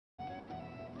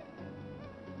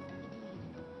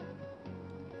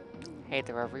Hey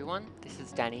there everyone, this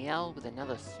is Danielle with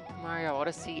another Super Mario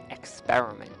Odyssey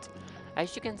experiment.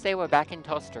 As you can see, we're back in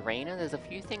Tostarena. There's a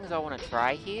few things I want to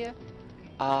try here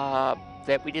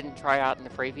that we didn't try out in the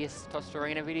previous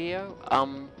Tostarena video.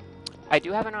 I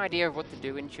do have an idea of what to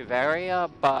do in Chiveria,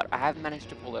 but I haven't managed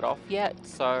to pull it off yet,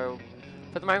 so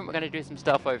for the moment we're going to do some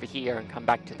stuff over here and come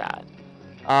back to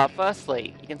that.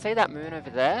 Firstly, you can see that moon over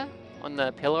there, on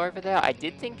the pillar over there. I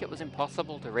did think it was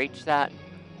impossible to reach that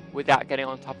without getting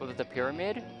on top of the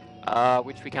pyramid,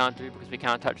 which we can't do because we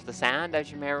can't touch the sand, as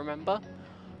you may remember.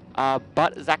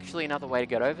 But there's actually another way to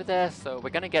get over there, so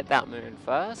we're going to get that moon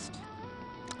first.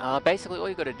 Basically, all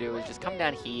you got to do is just come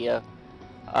down here,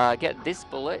 get this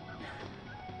bullet.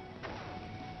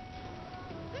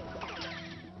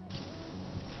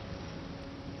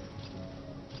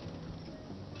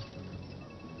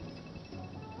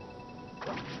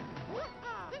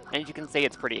 And as you can see,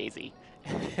 it's pretty easy.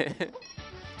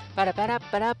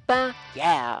 Ba-da-ba-da-ba-da-ba.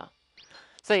 Yeah!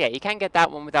 So yeah, you can get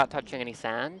that one without touching any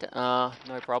sand, no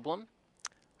problem.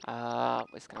 We're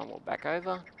just gonna walk back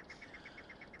over.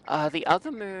 The other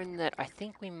moon that I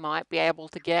think we might be able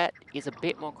to get is a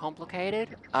bit more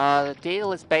complicated. The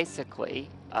deal is basically,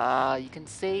 you can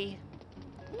see,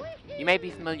 you may be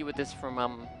familiar with this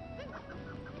from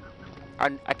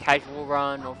a casual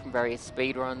run or from various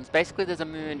speed runs. Basically there's a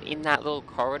moon in that little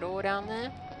corridor down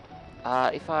there.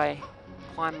 If I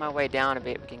climb my way down a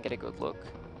bit, we can get a good look.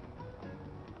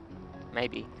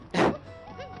 Maybe.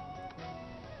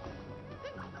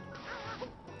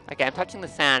 Okay, I'm touching the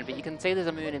sand, but you can see there's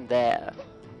a moon in there.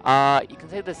 You can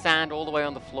see the sand all the way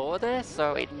on the floor there,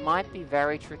 so it might be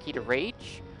very tricky to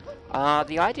reach.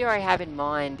 The idea I have in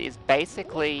mind is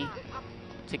basically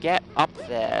to get up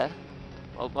there,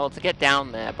 well, to get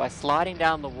down there by sliding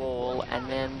down the wall and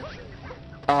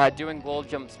then doing wall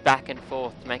jumps back and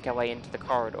forth to make our way into the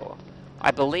corridor. I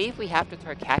believe we have to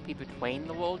throw Cappy between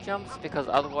the wall jumps because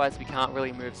otherwise we can't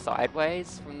really move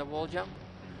sideways from the wall jump.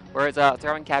 Whereas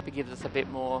throwing Cappy gives us a bit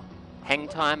more hang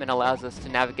time and allows us to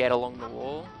navigate along the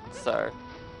wall. So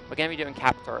we're going to be doing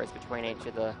cap throws between each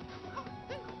of the...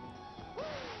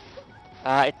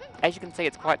 as you can see,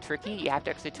 it's quite tricky. You have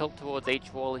to actually tilt towards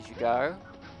each wall as you go.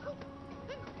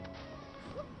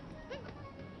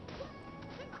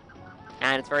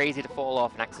 And it's very easy to fall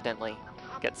off and accidentally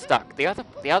get stuck. The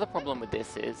other problem with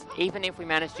this is, even if we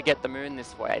manage to get the moon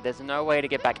this way, there's no way to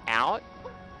get back out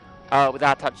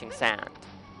without touching sand.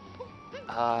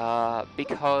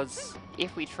 Because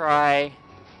if we try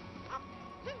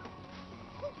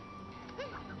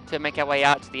to make our way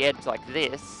out to the edge like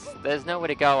this, there's nowhere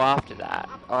to go after that.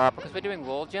 Because we're doing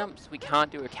wall jumps, we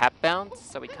can't do a cap bounce,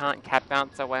 so we can't cap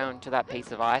bounce our way onto that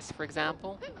piece of ice, for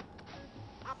example.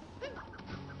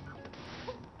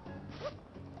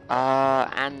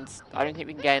 And I don't think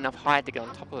we can get enough height to get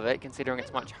on top of it, considering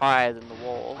it's much higher than the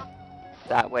wall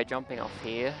that we're jumping off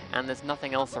here, and there's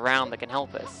nothing else around that can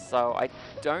help us. So I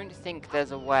don't think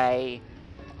there's a way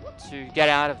to get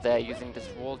out of there using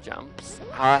just wall jumps.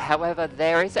 However,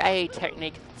 there is a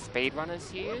technique that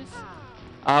speedrunners use,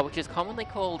 which is commonly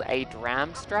called a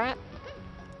dram strat.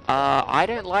 I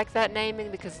don't like that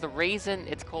naming because the reason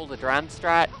it's called a dram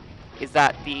strat is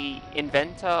that the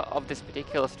inventor of this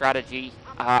particular strategy,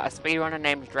 a speedrunner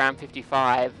named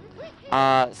Dram55,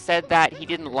 said that he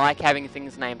didn't like having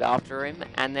things named after him,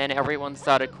 and then everyone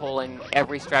started calling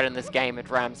every strat in this game a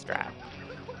dram strat.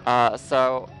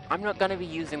 So I'm not going to be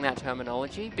using that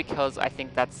terminology because I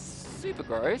think that's super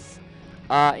gross.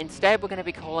 Instead, we're going to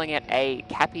be calling it a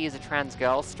Cappy is a trans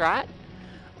girl strat.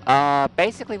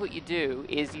 Basically what you do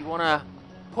is you want to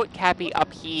put Cappy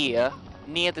up here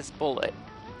near this bullet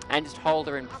and just hold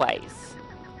her in place,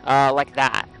 like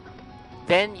that.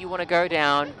 Then you want to go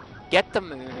down, get the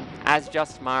moon as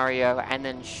just Mario, and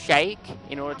then shake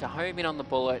in order to home in on the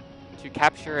bullet to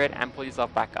capture it and pull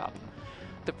yourself back up.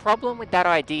 The problem with that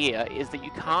idea is that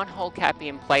you can't hold Cappy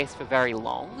in place for very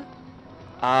long,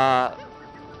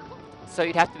 so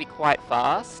you'd have to be quite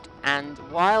fast, and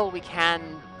while we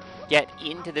can get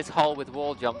into this hole with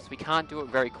wall jumps, we can't do it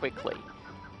very quickly.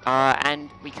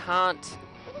 And we can't...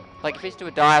 Like, if we just do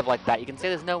a dive like that, you can see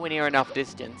there's nowhere near enough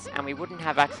distance, and we wouldn't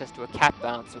have access to a cap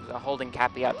bounce if we were holding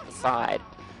Cappy out to the side.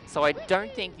 So I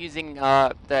don't think using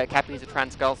the Cappy as a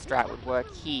trans girl strat would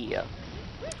work here.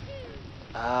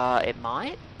 It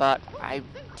might, but I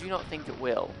do not think it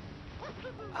will.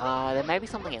 There may be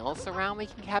something else around we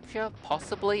can capture,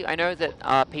 possibly. I know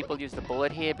that people use the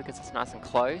bullet here because it's nice and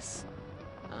close.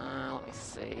 Let me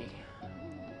see.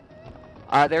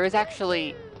 There is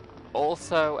actually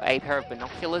also a pair of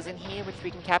binoculars in here which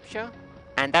we can capture,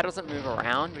 and that doesn't move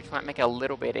around, which might make it a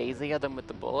little bit easier than with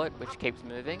the bullet, which keeps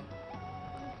moving.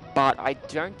 But I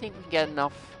don't think we can get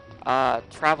enough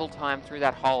travel time through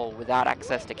that hole without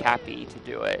access to Cappy to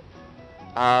do it.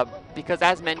 Because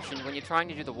as mentioned, when you're trying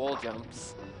to do the wall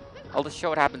jumps, I'll just show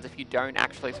what happens if you don't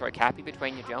actually throw Cappy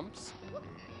between your jumps.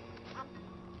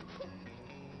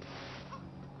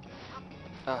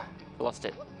 Lost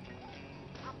it.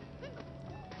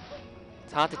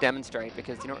 It's hard to demonstrate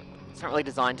because it's not really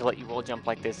designed to let you wall jump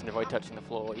like this and avoid touching the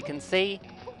floor. You can see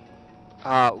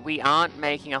we aren't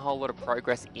making a whole lot of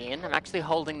progress in. I'm actually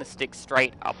holding the stick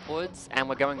straight upwards and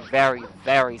we're going very,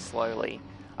 very slowly.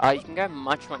 You can go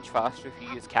much, much faster if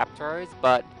you use cap throws,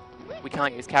 but we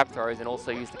can't use cap throws and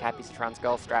also use the Cappy's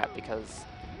Transgirl strap because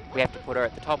we have to put her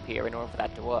at the top here in order for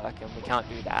that to work, and we can't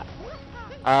do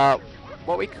that.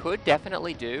 What we could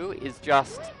definitely do is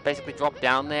just basically drop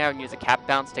down there and use a cap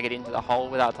bounce to get into the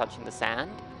hole without touching the sand,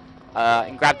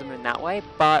 and grab the moon that way,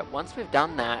 but once we've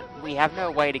done that, we have no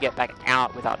way to get back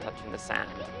out without touching the sand.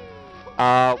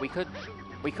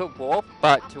 We could warp,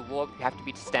 but to warp you have to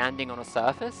be standing on a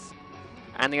surface,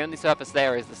 and the only surface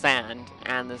there is the sand,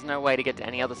 and there's no way to get to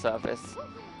any other surface.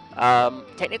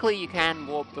 Technically you can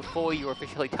warp before you're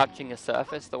officially touching a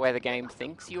surface the way the game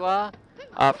thinks you are.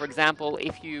 For example,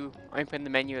 if you open the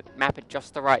menu map at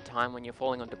just the right time when you're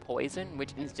falling onto poison,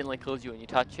 which instantly kills you when you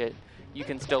touch it, you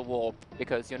can still warp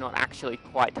because you're not actually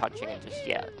quite touching it just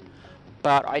yet.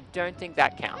 But I don't think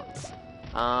that counts.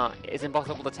 It's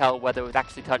impossible to tell whether we've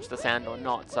actually touched the sand or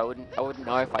not, so I wouldn't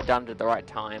know if I'd done it at the right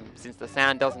time, since the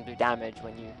sand doesn't do damage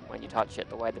when you touch it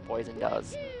the way the poison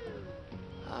does.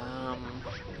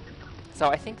 So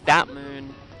I think that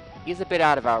moon is a bit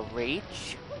out of our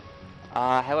reach.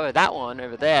 However, that one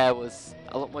over there was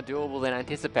a lot more doable than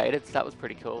anticipated, so that was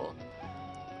pretty cool.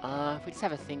 If we just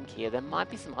have a think here, there might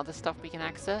be some other stuff we can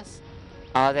access.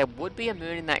 There would be a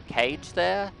moon in that cage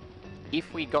there,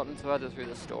 if we'd gotten further through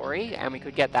the story, and we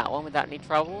could get that one without any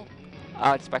trouble.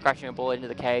 Just by crashing a bullet into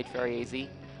the cage, very easy.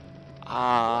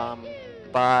 But,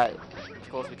 of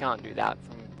course, we can't do that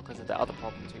because of the other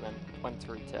problems we went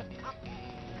through to...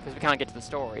 Because we can't get to the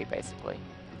story, basically.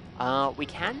 We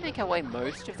can make our way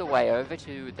most of the way over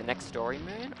to the next story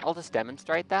moon. I'll just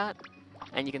demonstrate that,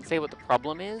 and you can see what the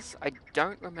problem is. I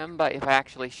don't remember if I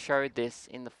actually showed this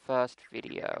in the first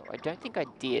video. I don't think I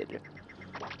did.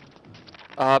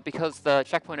 Because the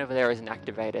checkpoint over there isn't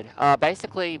activated.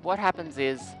 Basically, what happens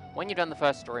is, when you've done the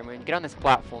first story moon, you get on this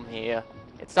platform here,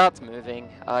 it starts moving,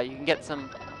 you can get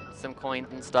some coins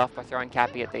and stuff by throwing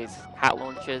Cappy at these hat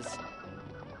launchers.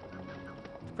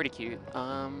 It's pretty cute.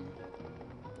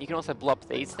 You can also blow up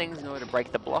these things in order to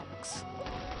break the blocks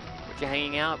which are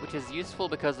hanging out, which is useful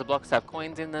because the blocks have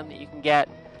coins in them that you can get,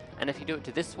 and if you do it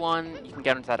to this one, you can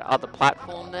get onto that other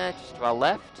platform there, just to our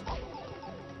left.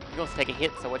 You can also take a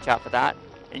hit, so watch out for that.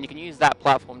 And you can use that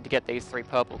platform to get these 3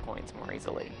 purple coins more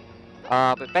easily.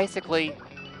 But basically,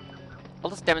 I'll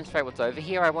just demonstrate what's over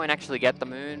here. I won't actually get the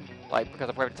moon, because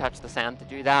I've already touched the sand to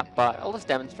do that, but I'll just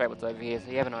demonstrate what's over here so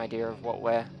you have an idea of what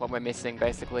we're missing,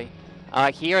 basically.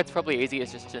 Here it's probably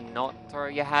easiest just to not throw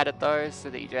your hat at those so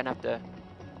that you don't have to...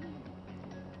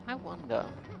 I wonder...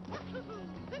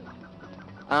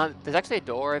 there's actually a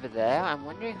door over there. I'm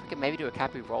wondering if we can maybe do a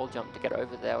Cappy roll jump to get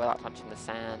over there without touching the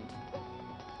sand.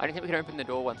 I don't think we can open the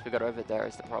door once we got over there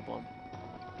is the problem.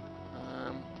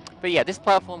 But yeah, this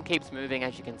platform keeps moving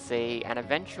as you can see, and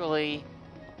eventually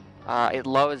it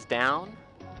lowers down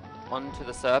onto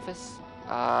the surface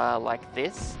like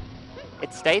this.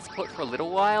 It stays put for a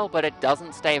little while, but it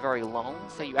doesn't stay very long,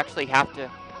 so you actually have to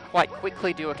quite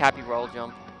quickly do a Cappy roll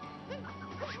jump.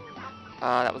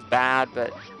 That was bad,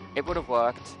 but it would have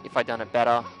worked if I'd done it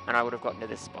better, and I would have gotten to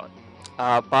this spot.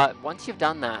 But once you've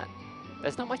done that,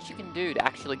 there's not much you can do to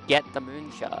actually get the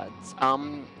moon shards.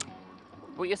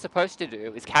 What you're supposed to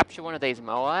do is capture one of these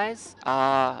moais.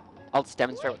 I'll just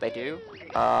demonstrate what they do,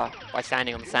 by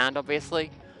standing on the sand, obviously.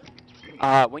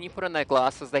 When you put on their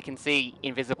glasses, they can see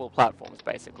invisible platforms,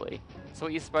 basically. So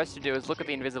what you're supposed to do is look at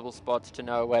the invisible spots to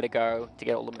know where to go to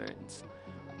get all the moons.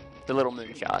 The little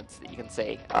moon shards that you can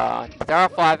see. There are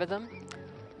 5 of them.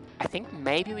 I think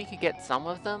maybe we could get some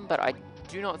of them, but I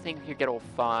do not think we could get all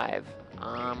 5.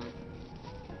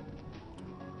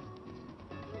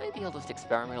 Maybe I'll just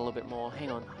experiment a little bit more. Hang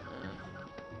on.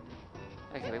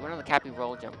 Okay, we went on the Cappy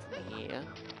roll jump from here.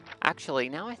 Actually,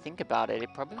 now I think about it,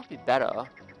 it'd probably be better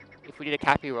if we did a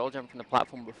Cappy roll jump from the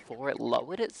platform before it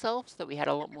lowered itself, so that we had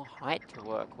a lot more height to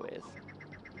work with.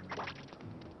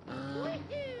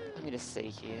 Let me just see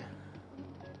here.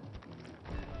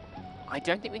 I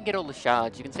don't think we can get all the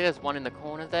shards. You can see there's one in the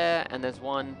corner there, and there's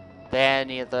one there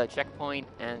near the checkpoint,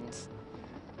 and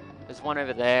there's one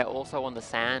over there also on the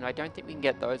sand. I don't think we can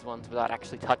get those ones without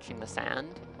actually touching the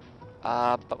sand.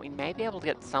 But we may be able to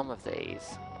get some of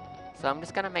these. So I'm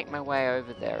just going to make my way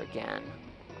over there again.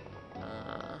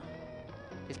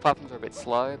 These platforms are a bit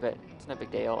slow, but it's no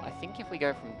big deal. I think if we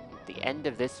go from the end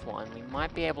of this one, we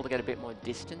might be able to get a bit more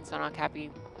distance on our Cappy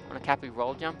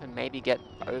roll jump and maybe get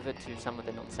over to some of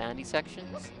the non-sandy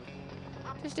sections.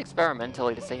 Just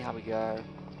experimentally to see how we go.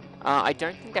 I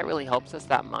don't think that really helps us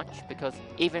that much, because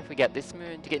even if we get this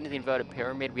moon, to get into the inverted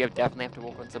pyramid, we definitely have to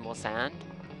walk on some more sand.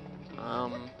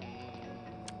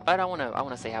 But I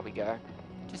wanna see how we go,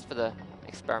 just for the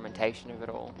experimentation of it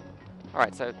all.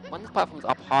 Alright, so when this platform's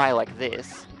up high like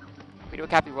this, we do a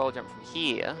Cappy roll jump from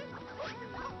here.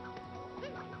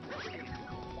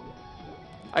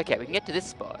 Okay, we can get to this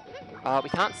spot. We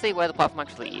can't see where the platform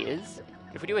actually is.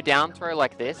 If we do a down throw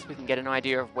like this, we can get an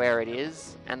idea of where it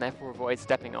is, and therefore avoid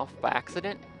stepping off by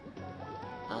accident.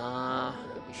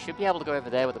 We should be able to go over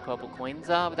there where the purple coins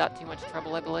are without too much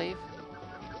trouble, I believe.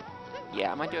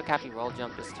 Yeah, I might do a Cappy roll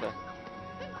jump just to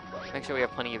make sure we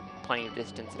have plenty of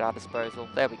distance at our disposal.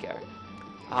 There we go.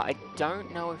 I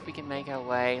don't know if we can make our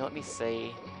way. Let me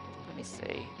see.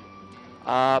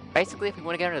 Basically, if we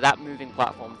want to get into that moving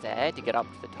platform there to get up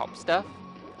to the top stuff,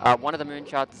 one of the moon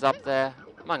charts is up there,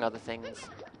 among other things.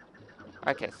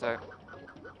 Okay, so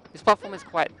this platform is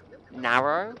quite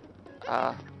narrow.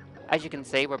 As you can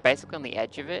see, we're basically on the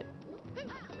edge of it,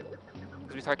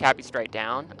 because we throw Cappy straight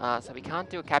down, so we can't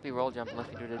do a Cappy roll jump unless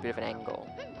we do it at a bit of an angle.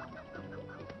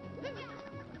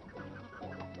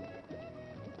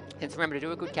 Since remember, to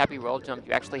do a good Cappy roll jump,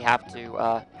 you actually have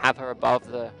to have her above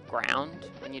the ground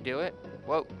when you do it.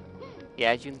 Whoa.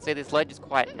 Yeah, as you can see, this ledge is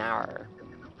quite narrow.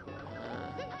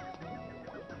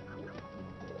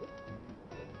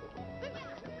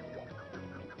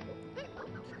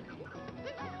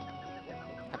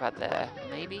 How about there?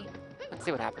 Maybe? Let's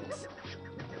see what happens.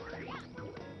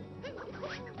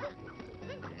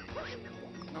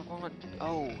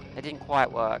 Oh, that didn't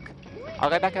quite work.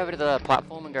 I'll go back over to the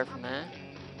platform and go from there.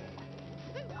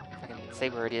 If I can see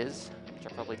where it is, which I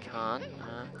probably can't.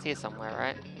 It's here somewhere,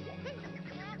 right?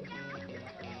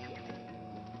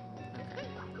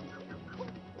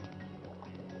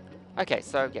 Okay,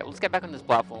 so yeah, let's get back on this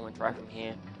platform and try from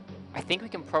here. I think we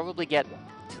can probably get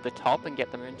to the top and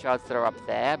get the moon shards that are up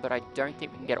there, but I don't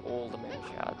think we can get all the moon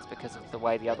shards because of the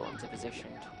way the other ones are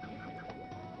positioned.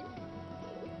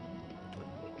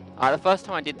 The first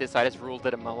time I did this, I just ruled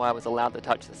that a moai was allowed to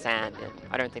touch the sand, and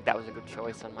I don't think that was a good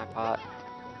choice on my part.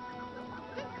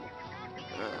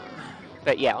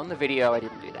 But yeah, on the video I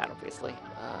didn't do that, obviously.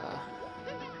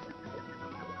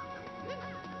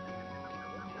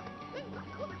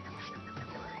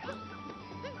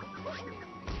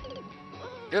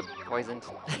 Yep, poisoned.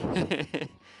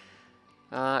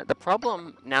 The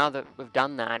problem, now that we've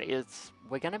done that, is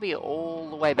we're going to be all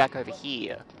the way back over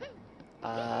here.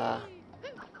 I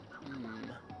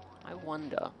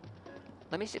wonder.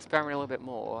 Let me just experiment a little bit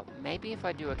more. Maybe if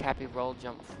I do a Cappy roll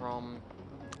jump from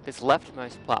this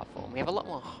leftmost platform, we have a lot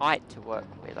more height to work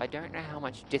with. I don't know how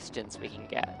much distance we can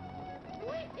get.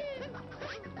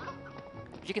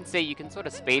 As you can see, you can sort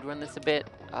of speedrun this a bit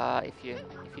if you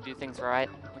do things right,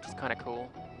 which is kind of cool.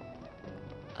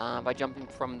 By jumping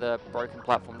from the broken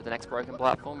platform to the next broken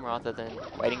platform rather than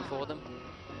waiting for them.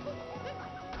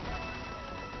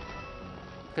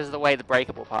 Because of the way the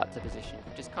breakable parts are positioned,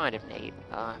 which is kind of neat.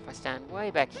 If I stand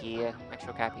way back here, make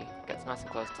sure Cappy gets nice and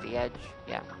close to the edge.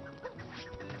 Yeah.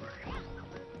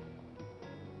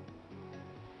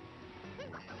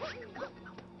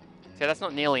 So that's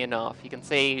not nearly enough. You can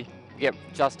see you get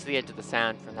just to the edge of the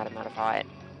sand from that amount of height.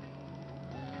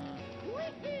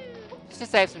 Just to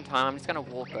save some time, I'm just going to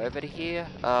walk over to here.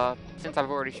 Since I've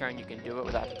already shown you can do it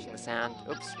without touching the sand.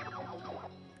 Oops.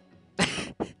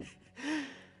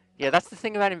 Yeah, that's the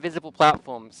thing about invisible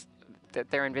platforms, that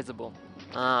they're invisible.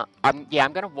 I'm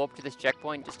going to warp to this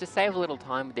checkpoint just to save a little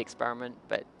time with the experiment,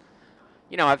 but,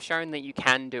 you know, I've shown that you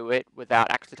can do it without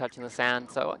actually touching the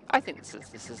sand, so I think this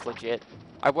is legit.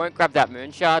 I won't grab that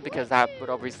moon shard because that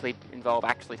would obviously involve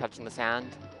actually touching the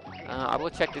sand. I will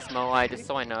check this moai just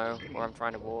so I know where I'm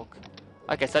trying to walk.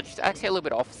 Okay, so it's actually a little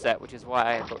bit offset, which is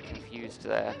why I got confused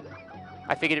there.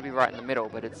 I figured it'd be right in the middle,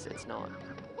 but it's not.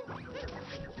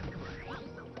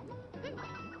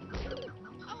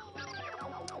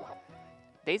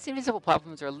 These invisible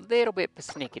platforms are a little bit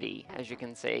persnickety, as you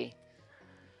can see.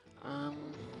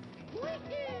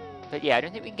 But yeah, I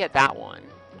don't think we can get that one.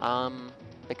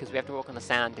 Because we have to walk on the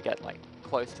sand to get, like,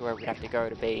 close to where we'd have to go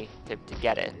to be, to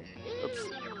get it. Oops.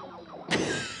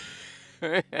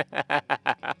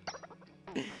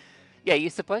 Yeah, you're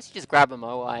supposed to just grab a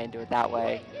moai and do it that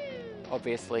way,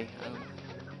 obviously.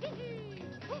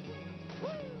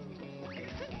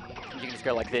 You can just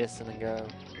go like this and then go...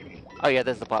 Oh yeah,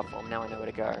 there's the platform. Now I know where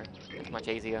to go. It's much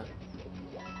easier.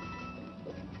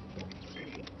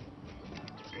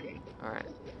 Alright.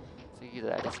 So you do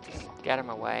that. Just get him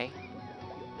away.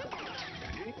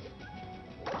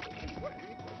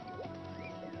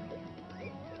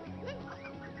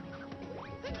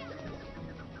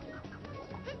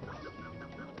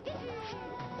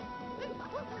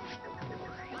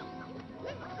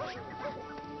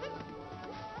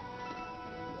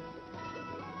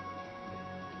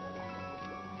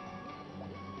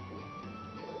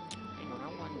 Hang on, I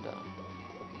wonder.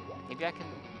 Maybe I can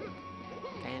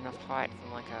gain enough height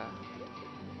from like a...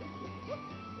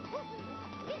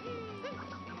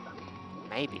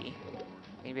 Maybe.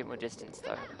 Maybe a bit more distance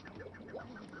though.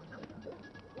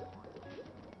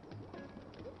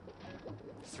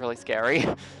 It's really scary.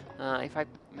 If I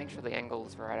make sure the angle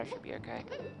is right, I should be okay.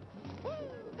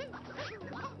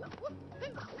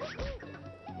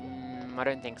 I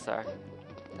don't think so.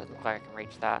 Doesn't look like I can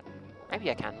reach that.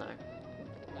 Maybe I can though.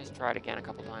 Let's try it again a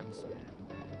couple times.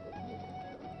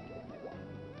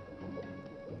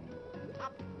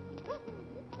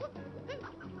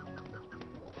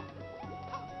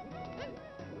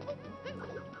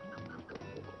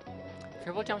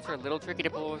 Triple jumps are a little tricky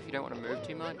to pull if you don't want to move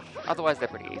too much. Otherwise, they're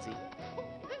pretty easy.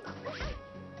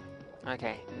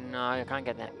 Okay, no, I can't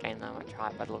gain that much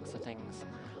height by the looks of things.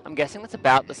 I'm guessing that's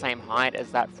about the same height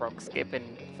as that frog skip in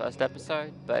the first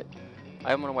episode, but I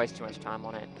don't want to waste too much time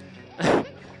on it.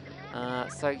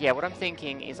 So yeah, what I'm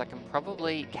thinking is I can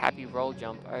probably cappy roll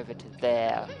jump over to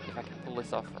there if I can pull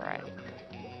this off right.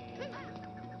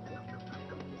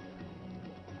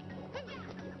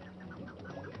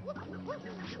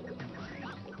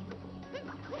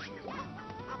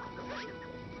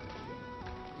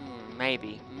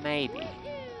 Maybe.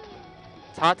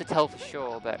 It's hard to tell for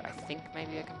sure, but I think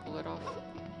maybe I can pull it off.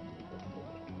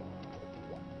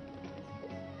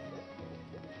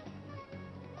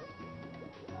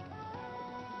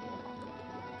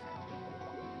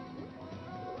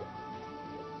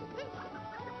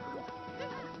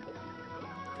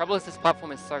 Trouble is this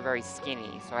platform is so very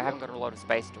skinny, so I haven't got a lot of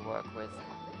space to work with.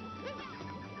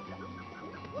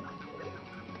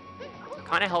 It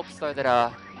kind of helps though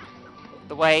that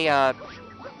the way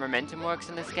momentum works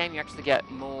in this game, you actually get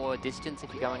more distance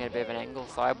if you're going at a bit of an angle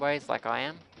sideways, like I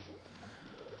am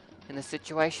in this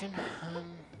situation.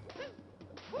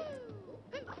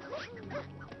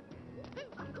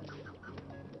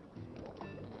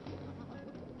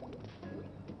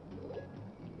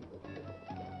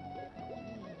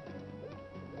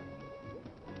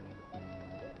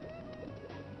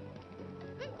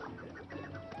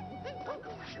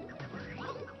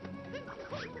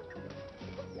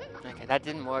 Okay, that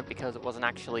didn't work because it wasn't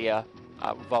actually a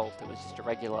vault, it was just a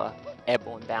regular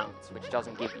airborne bounce, which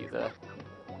doesn't give you the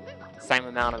same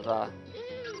amount of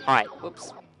height.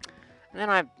 Whoops. And then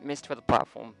I missed where the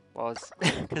platform was,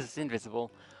 because it's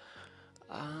invisible.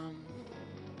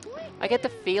 I get the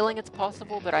feeling it's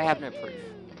possible, but I have no proof.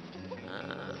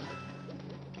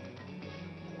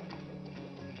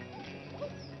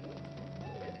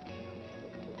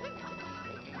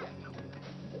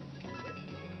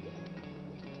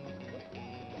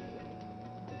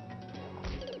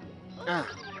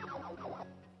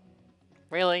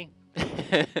 Really?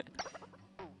 In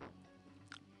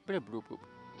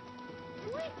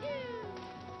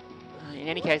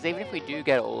any case, even if we do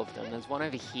get all of them, there's one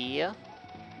over here.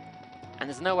 And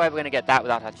there's no way we're going to get that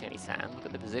without touching any sand. Look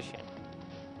at the position.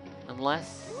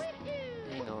 Unless...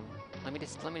 Hang on. Let me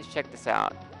just check this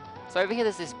out. So over here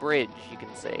there's this bridge, you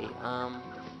can see.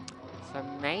 So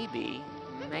maybe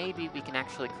we can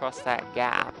actually cross that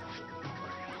gap.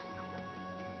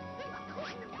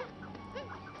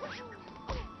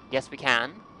 Yes, we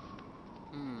can.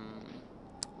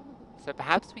 So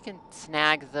perhaps we can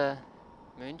snag the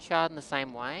moon shard in the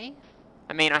same way?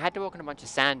 I mean, I had to walk in a bunch of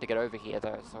sand to get over here,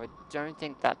 though, so I don't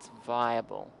think that's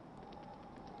viable.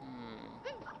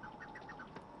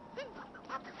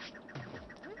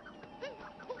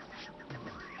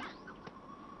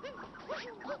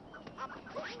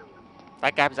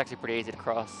 That gap is actually pretty easy to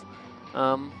cross.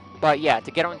 But yeah,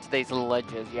 to get onto these little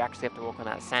ledges, you actually have to walk on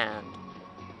that sand,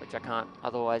 which I can't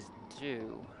otherwise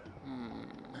do.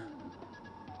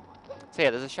 So yeah,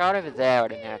 there's a shard over there I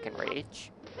don't think I can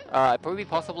reach. It'd probably be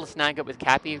possible to snag it with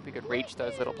Cappy if we could reach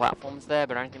those little platforms there,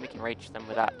 but I don't think we can reach them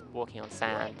without walking on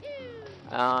sand.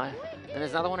 And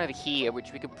there's another one over here,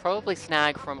 which we could probably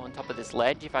snag from on top of this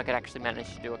ledge if I could actually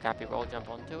manage to do a Cappy roll jump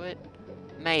onto it.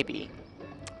 Maybe.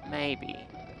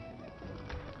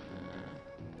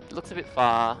 It looks a bit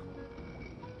far.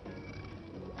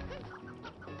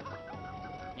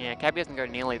 Yeah, Cappy doesn't go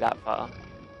nearly that far.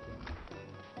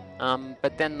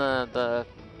 But then the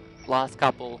last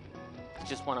couple, it's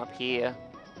just one up here.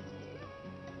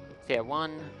 So yeah,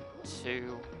 1,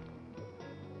 2,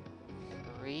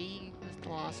 3 was the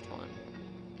last one.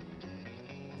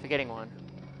 Forgetting one.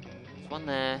 There's one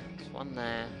there, there's one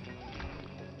there.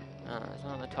 There's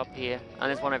one on the top here, and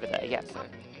there's one over there, yeah,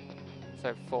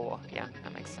 so 4, yeah,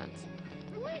 that makes sense.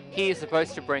 Here you're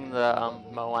supposed to bring the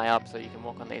Moai up so you can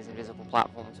walk on these invisible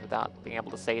platforms without being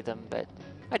able to see them, but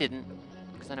I didn't,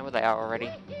 because I know where they are already.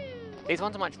 These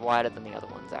ones are much wider than the other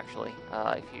ones, actually.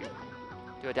 If you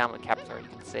do a downward capture, you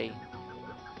can see.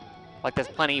 Like, there's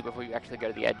plenty before you actually go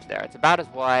to the edge there. It's about as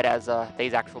wide as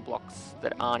these actual blocks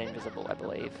that aren't invisible, I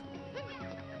believe.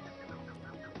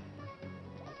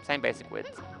 Same basic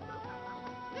width.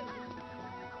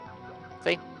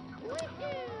 See?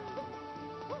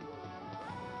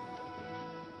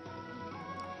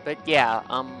 But yeah,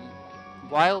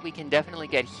 while we can definitely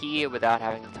get here without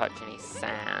having to touch any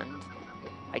sand,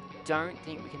 I don't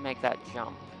think we can make that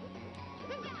jump.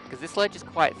 Because this ledge is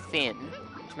quite thin,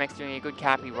 which makes doing a good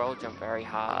cappy roll jump very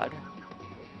hard.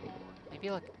 Maybe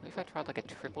if I tried like a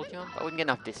triple jump, I wouldn't get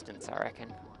enough distance, I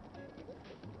reckon.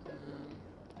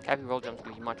 Cappy roll jumps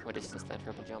give you much more distance than a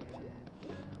triple jump.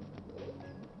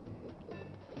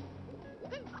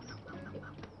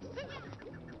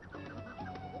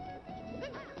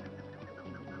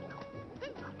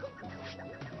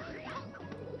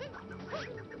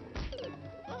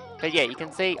 But yeah, you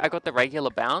can see I got the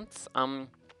regular bounce. I'll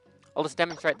just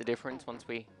demonstrate the difference once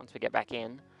we get back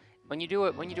in. When you do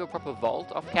a proper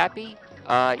vault off Cappy,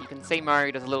 you can see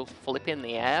Mario does a little flip in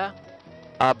the air.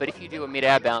 But if you do a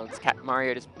mid-air bounce,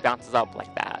 Mario just bounces up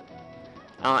like that,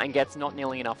 and gets not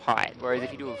nearly enough height. Whereas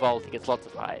if you do a vault, he gets lots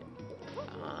of height.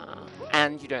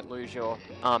 And you don't lose your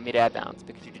mid-air bounce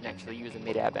because you didn't actually use a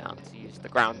mid-air bounce. You used the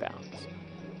ground bounce.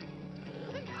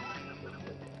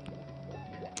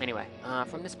 Anyway,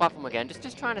 from this platform again,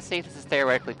 just trying to see if this is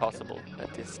theoretically possible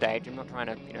at this stage. I'm not trying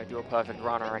to, do a perfect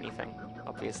run or anything,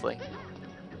 obviously.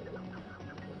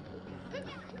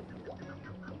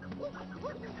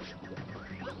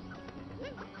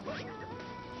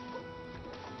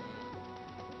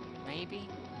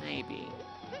 Maybe.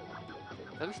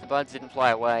 I wish the buds didn't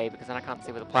fly away, because then I can't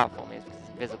see where the platform is, because it's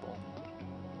invisible.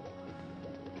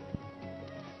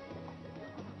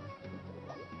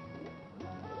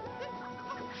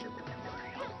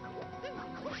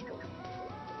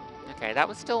 Okay, that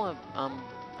was still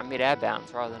a mid-air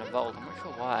bounce rather than a vault. I'm not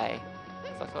sure why,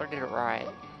 because I thought I did it right.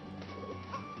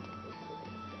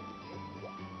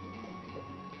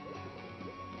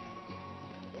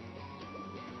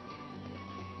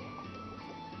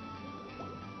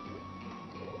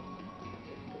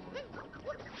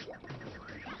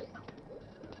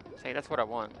 See, that's what I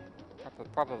want.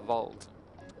 Proper vault.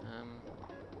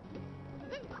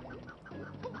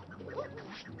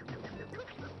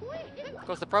 Of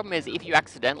course, the problem is if you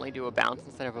accidentally do a bounce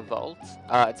instead of a vault,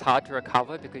 it's hard to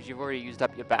recover because you've already used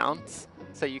up your bounce,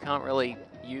 so you can't really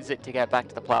use it to get back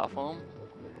to the platform.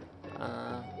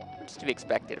 Just to be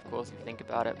expected, of course, if you think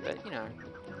about it, but,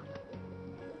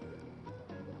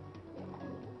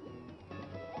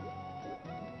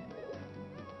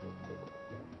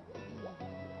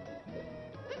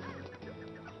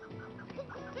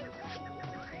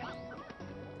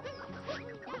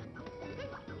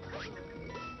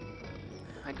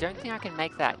 I don't think I can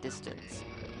make that distance.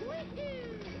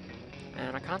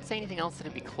 And I can't see anything else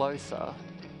that'd be closer.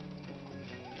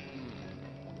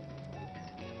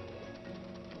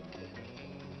 Okay,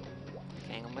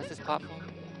 hang on, where's this platform?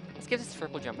 Let's give this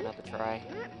triple jump another try.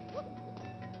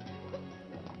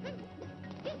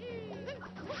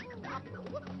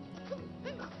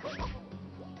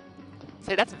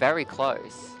 See, that's very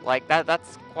close. Like,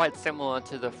 that's quite similar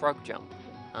to the frog jump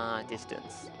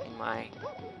distance, in my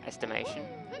estimation.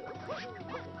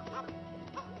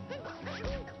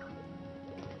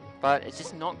 But it's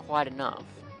just not quite enough.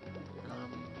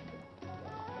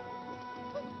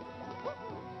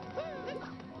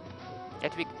 You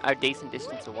have to be a decent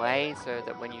distance away so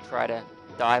that when you try to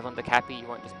dive onto Cappy, you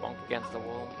won't just bonk against the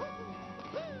wall.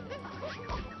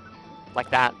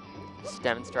 Like that. Just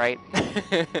demonstrate.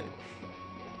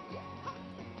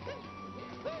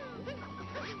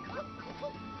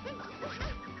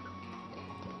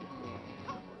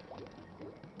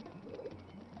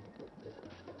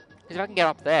 Because if I can get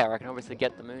up there, I can obviously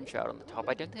get the moonshot on the top.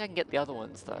 I don't think I can get the other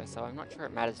ones, though, so I'm not sure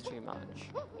it matters too much.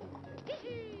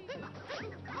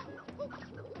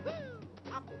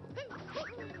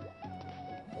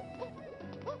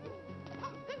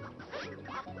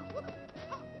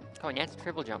 Come on, yeah, it's a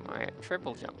triple jump, Mario.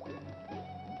 Triple jump.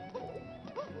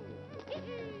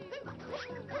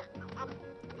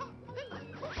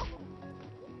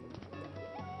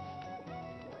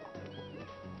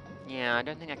 Yeah, I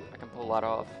don't think I can pull that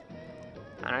off.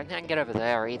 I don't think I can get over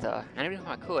there either. And even if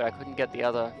I could, I couldn't get the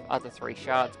other 3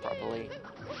 shards properly.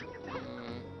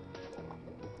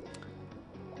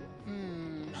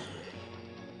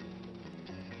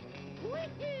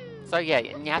 So yeah,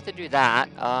 and you have to do that.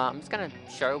 I'm just going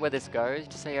to show where this goes,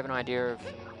 just so you have an idea of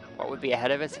what would be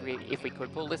ahead of us if we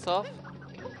could pull this off.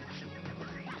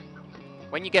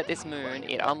 When you get this moon,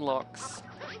 it unlocks...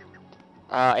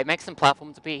 it makes some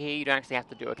platforms appear here. You don't actually have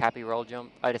to do a Cappy roll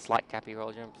jump. I just like Cappy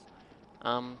roll jumps.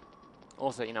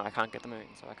 Also, you know, I can't get the moon,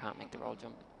 so I can't make the roll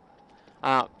jump.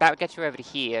 That gets you over to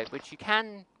here, which you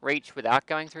can reach without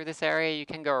going through this area. You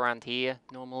can go around here,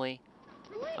 normally.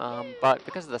 But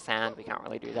because of the sand, we can't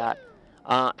really do that.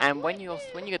 And when you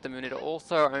get the moon, it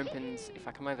also opens, if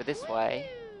I come over this way,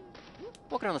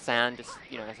 walking on the sand, just,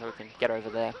 you know, so we can get over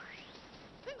there.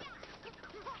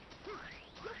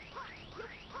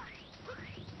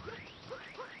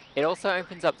 It also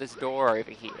opens up this door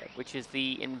over here, which is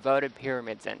the inverted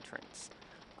pyramids entrance.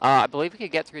 I believe we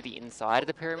could get through the inside of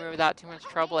the pyramid without too much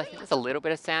trouble. I think there's a little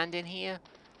bit of sand in here,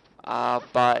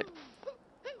 but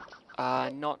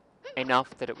not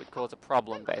enough that it would cause a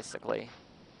problem, basically.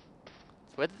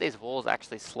 It's weird that these walls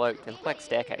actually slope. They look like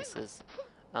staircases.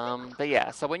 But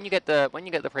yeah, so when you get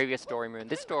the previous story moon,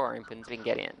 this door opens, we can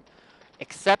get in.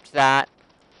 Except that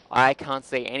I can't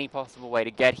see any possible way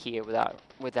to get here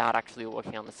without actually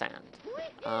walking on the sand.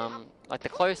 Like the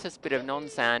closest bit of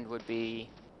non-sand would be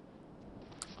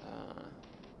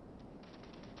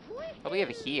probably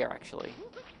over here, actually.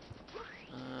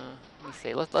 Let me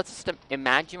see. Let's just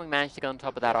imagine we managed to get on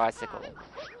top of that icicle,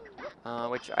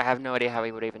 which I have no idea how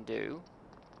we would even do.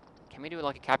 Can we do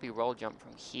like a Cappy roll jump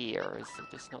from here, or is it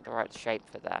just not the right shape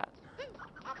for that?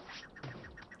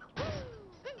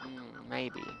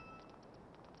 Maybe.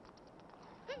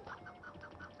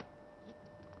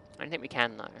 I don't think we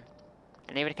can, though.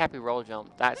 And even a Cappy roll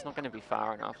jump, that's not going to be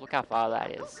far enough. Look how far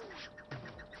that is.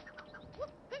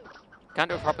 Can't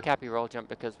do a proper Cappy roll jump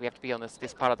because we have to be on this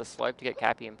part of the slope to get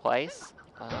Cappy in place.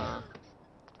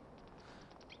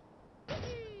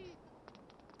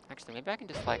 Actually, maybe I can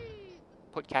just, like,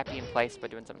 put Cappy in place by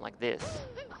doing something like this.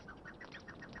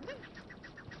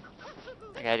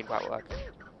 Okay, it didn't quite work.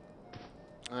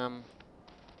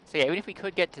 So yeah, even if we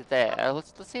could get to there,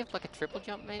 let's see if, like, a triple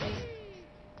jump, maybe?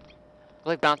 I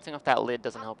believe bouncing off that lid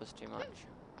doesn't help us too much.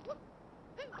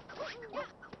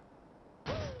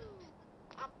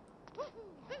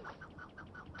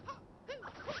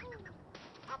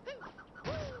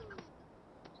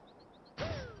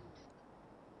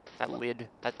 That lid,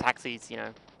 that taxi's, you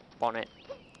know, bonnet.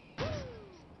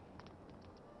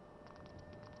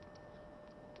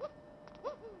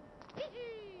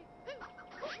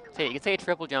 So yeah, you can see a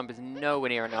triple jump is nowhere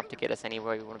near enough to get us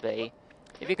anywhere we want to be.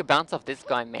 If you could bounce off this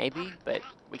guy, maybe, but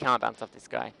we can't bounce off this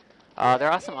guy.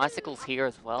 There are some icicles here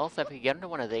as well, so if we get into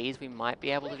one of these, we might be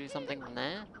able to do something from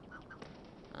there.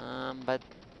 But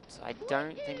so I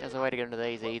don't think there's a way to get into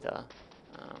these either.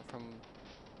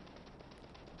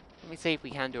 Let me see if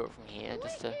we can do it from here,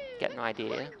 just to get an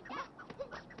idea.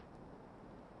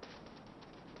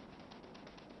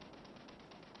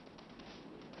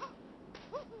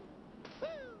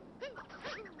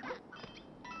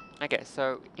 Okay,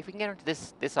 so if we can get onto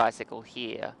this icicle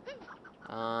here,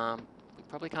 we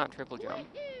probably can't triple jump.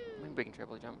 Maybe we can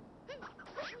triple jump.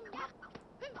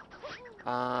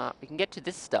 We can get to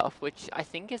this stuff, which I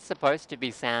think is supposed to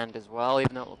be sand as well,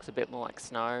 even though it looks a bit more like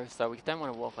snow, so we don't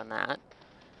want to walk on that.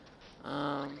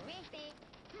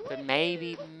 But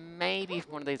maybe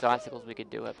from one of these icicles we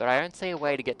could do it, but I don't see a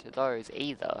way to get to those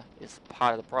either, is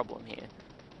part of the problem here.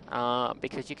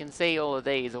 Because you can see all of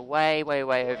these are way, way,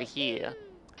 way over here.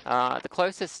 The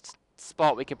closest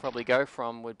spot we could probably go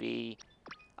from would be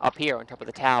up here on top of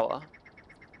the tower.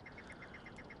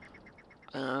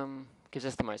 Gives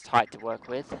us the most height to work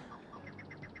with.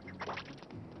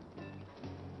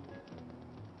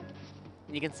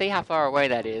 And you can see how far away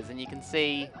that is, and you can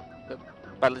see, that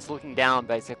by just looking down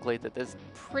basically, that there's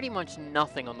pretty much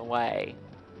nothing on the way.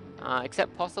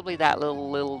 Except possibly that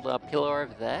little pillar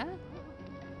over there?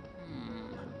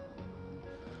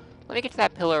 Let me get to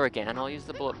that pillar again, I'll use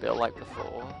the bullet bill like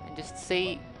before, and just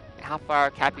see how far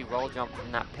a Cappy roll jump from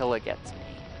that pillar gets me.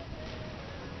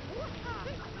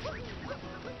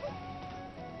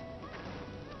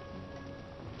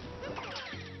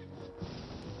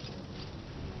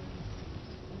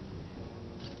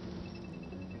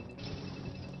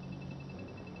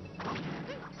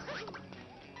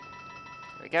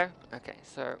 There we go. Okay,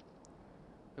 so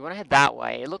we want to head that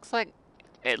way. It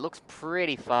looks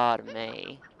pretty far to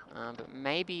me. But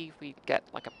maybe if we get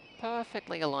like a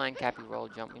perfectly aligned Cappy roll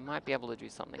jump, we might be able to do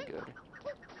something good.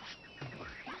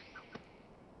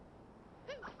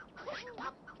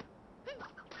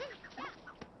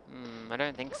 I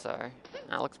don't think so.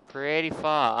 That looks pretty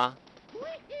far.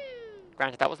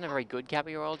 Granted, that wasn't a very good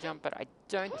Cappy Royal jump, but I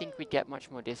don't think we'd get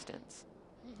much more distance.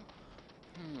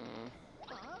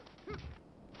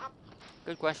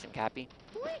 Good question, Cappy.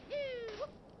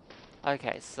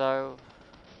 Okay, so...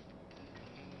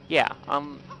 yeah,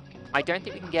 I don't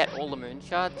think we can get all the moon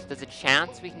shards. There's a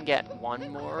chance we can get one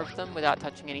more of them without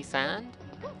touching any sand.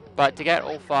 But to get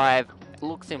all 5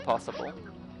 looks impossible.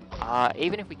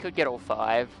 Even if we could get all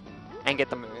 5 and get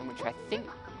the moon, which I think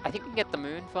we can get the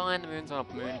moon fine. The moon's on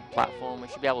a moon platform. We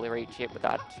should be able to reach it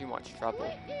without too much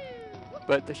trouble.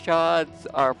 But the shards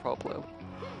are a problem.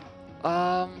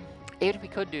 Even if we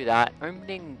could do that,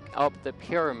 opening up the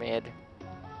pyramid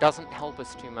doesn't help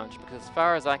us too much, because as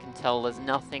far as I can tell, there's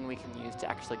nothing we can use to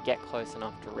actually get close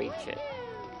enough to reach it.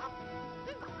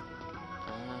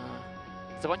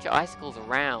 There's a bunch of icicles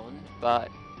around, but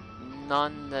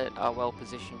none that are well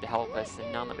positioned to help us,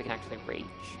 and none that we can actually reach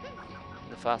in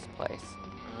the first place.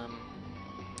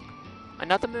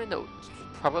 Another moon that's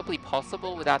probably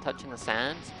possible without touching the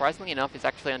sand, surprisingly enough, is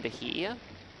actually under here.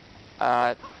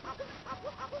 I'm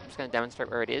just going to demonstrate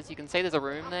where it is. You can see there's a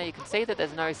room there. You can see that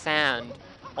there's no sand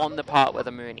on the part where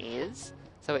the moon is.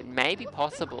 So it may be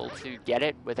possible to get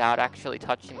it without actually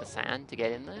touching the sand to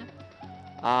get in there.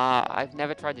 I've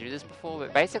never tried to do this before,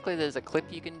 but basically there's a clip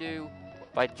you can do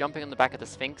by jumping on the back of the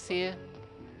Sphinx here.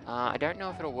 I don't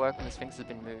know if it'll work when the Sphinx has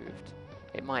been moved.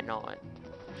 It might not.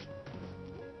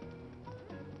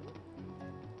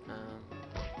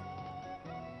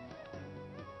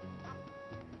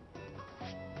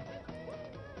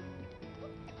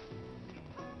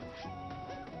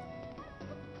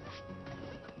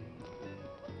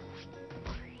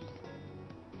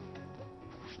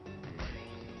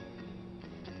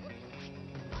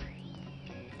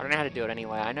 I don't know how to do it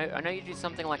anyway. I know you do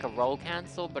something like a roll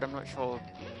cancel, but I'm not sure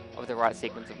of the right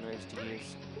sequence of moves to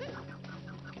use.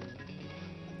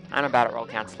 And I'm bad at roll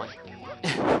cancelling.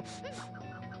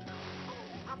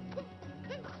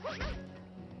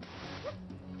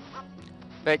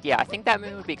 But yeah, I think that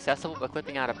move would be accessible by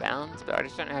clipping out of bounds, but I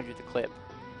just don't know how to do the clip.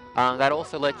 That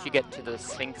also lets you get to the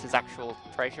Sphinx's actual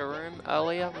treasure room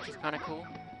earlier, which is kind of cool.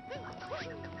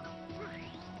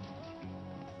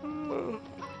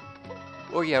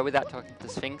 Or yeah, without talking to the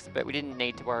Sphinx, but we didn't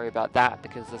need to worry about that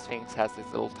because the Sphinx has these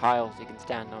little tiles you can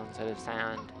stand on instead of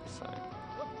sand, so...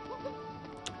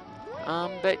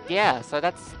 but yeah, so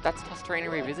that's Tostarena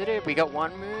Revisited. We got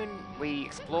one moon, we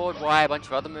explored why a bunch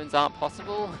of other moons aren't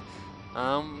possible.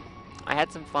 I had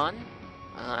some fun.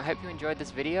 I hope you enjoyed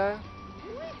this video.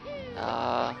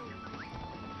 I'm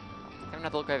gonna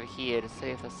have a look over here to see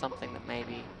if there's something that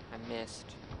maybe I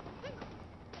missed.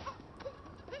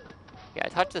 Yeah, I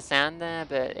touched the sand there,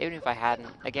 but even if I hadn't,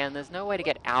 again, there's no way to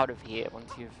get out of here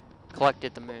once you've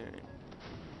collected the moon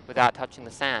without touching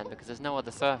the sand, because there's no other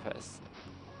surface.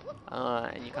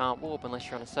 And you can't warp unless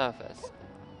you're on a surface.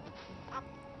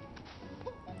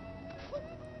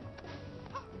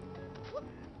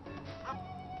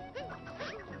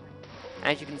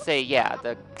 As you can see, yeah,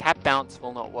 the tap bounce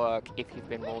will not work if you've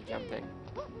been wall jumping.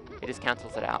 It just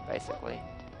cancels it out, basically.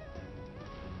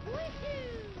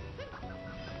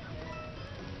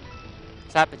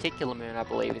 So that particular moon, I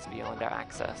believe, is beyond our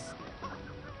access.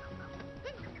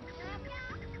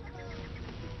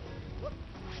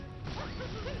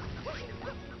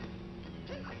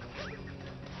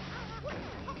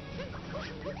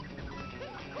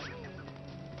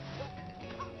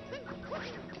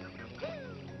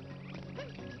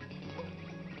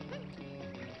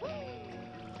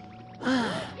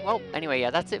 Well, anyway,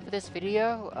 yeah, that's it for this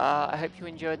video. I hope you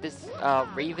enjoyed this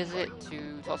revisit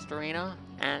to Tostarena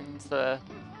and the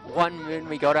one moon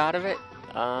we got out of it.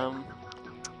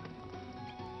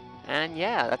 And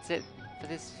yeah, that's it for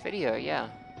this video, yeah.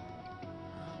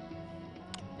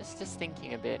 Just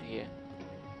thinking a bit here.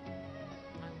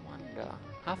 I wonder,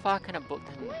 how far can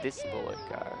this bullet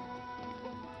go?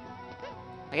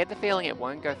 I get the feeling it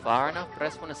won't go far enough, but I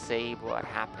just want to see what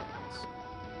happens.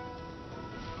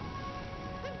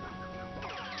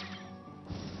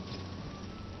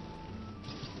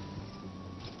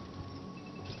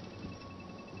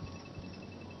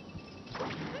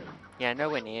 Yeah,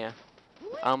 nowhere near.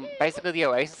 Basically the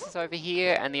oasis is over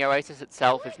here, and the oasis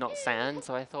itself is not sand,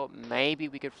 so I thought maybe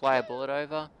we could fly a bullet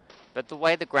over. But the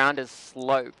way the ground is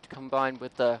sloped, combined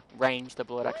with the range the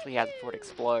bullet actually has before it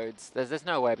explodes, there's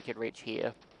no way we could reach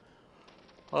here.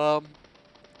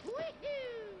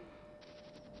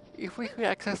 If we could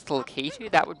access the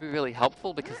Lakitu, that would be really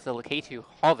helpful, because the Lakitu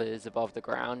hovers above the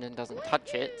ground and doesn't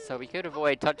touch it, so we could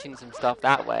avoid touching some stuff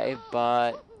that way,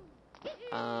 but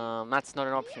That's not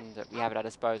an option that we have at our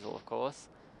disposal, of course.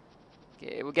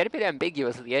 It will get a bit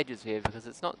ambiguous at the edges here because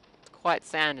it's not quite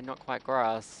sand and not quite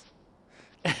grass.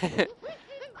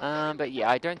 But yeah,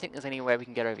 I don't think there's any way we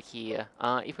can get over here.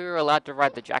 If we were allowed to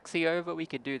ride the Jaxie over, we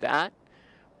could do that.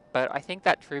 But I think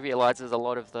that trivializes a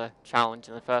lot of the challenge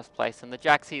in the first place, and the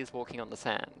Jaxie is walking on the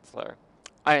sand, so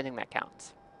I don't think that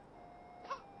counts.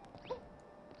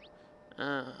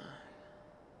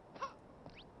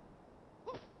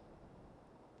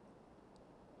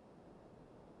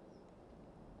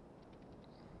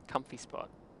 Comfy spot.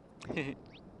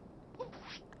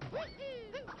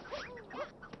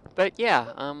 But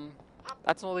yeah,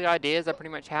 that's all the ideas I pretty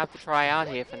much have to try out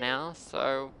here for now,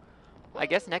 so I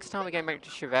guess next time we're going back to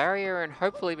Shivaria and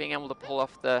hopefully being able to pull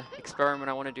off the experiment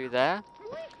I want to do there.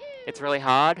 It's really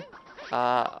hard.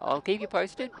 I'll keep you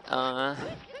posted.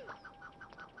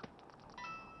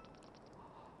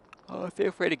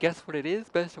 Feel free to guess what it is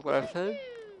based on what I've said.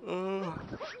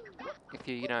 If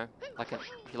you know, if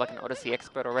you're like an Odyssey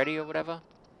expert already or whatever.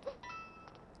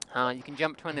 You can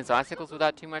jump between these icicles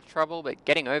without too much trouble, but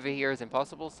getting over here is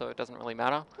impossible, so it doesn't really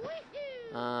matter.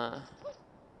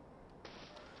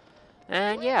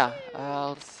 And yeah,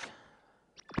 I'll just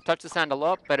touch the sand a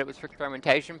lot, but it was for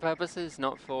experimentation purposes,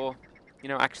 not for, you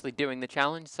know, actually doing the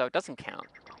challenge, so it doesn't count.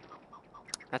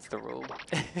 That's the rule.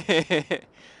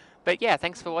 But yeah,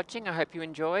 thanks for watching, I hope you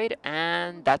enjoyed,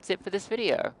 and that's it for this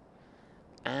video.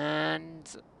 And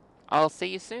I'll see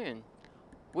you soon.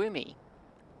 Woomy.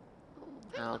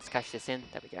 I'll just cash this in,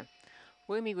 there we go.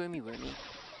 Woomy, woomy, woomy.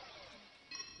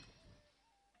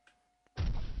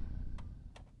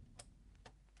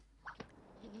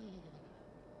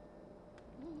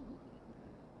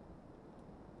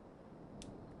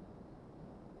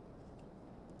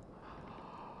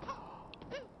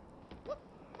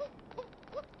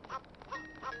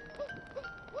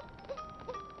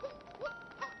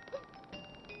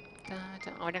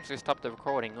 Oh, I actually stopped the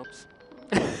recording, oops.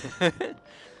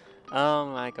 Oh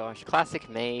my gosh, classic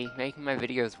me, making my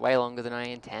videos way longer than I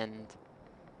intend.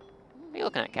 What are you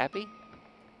looking at, Cappy?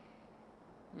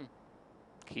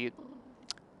 Cute.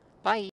 Bye!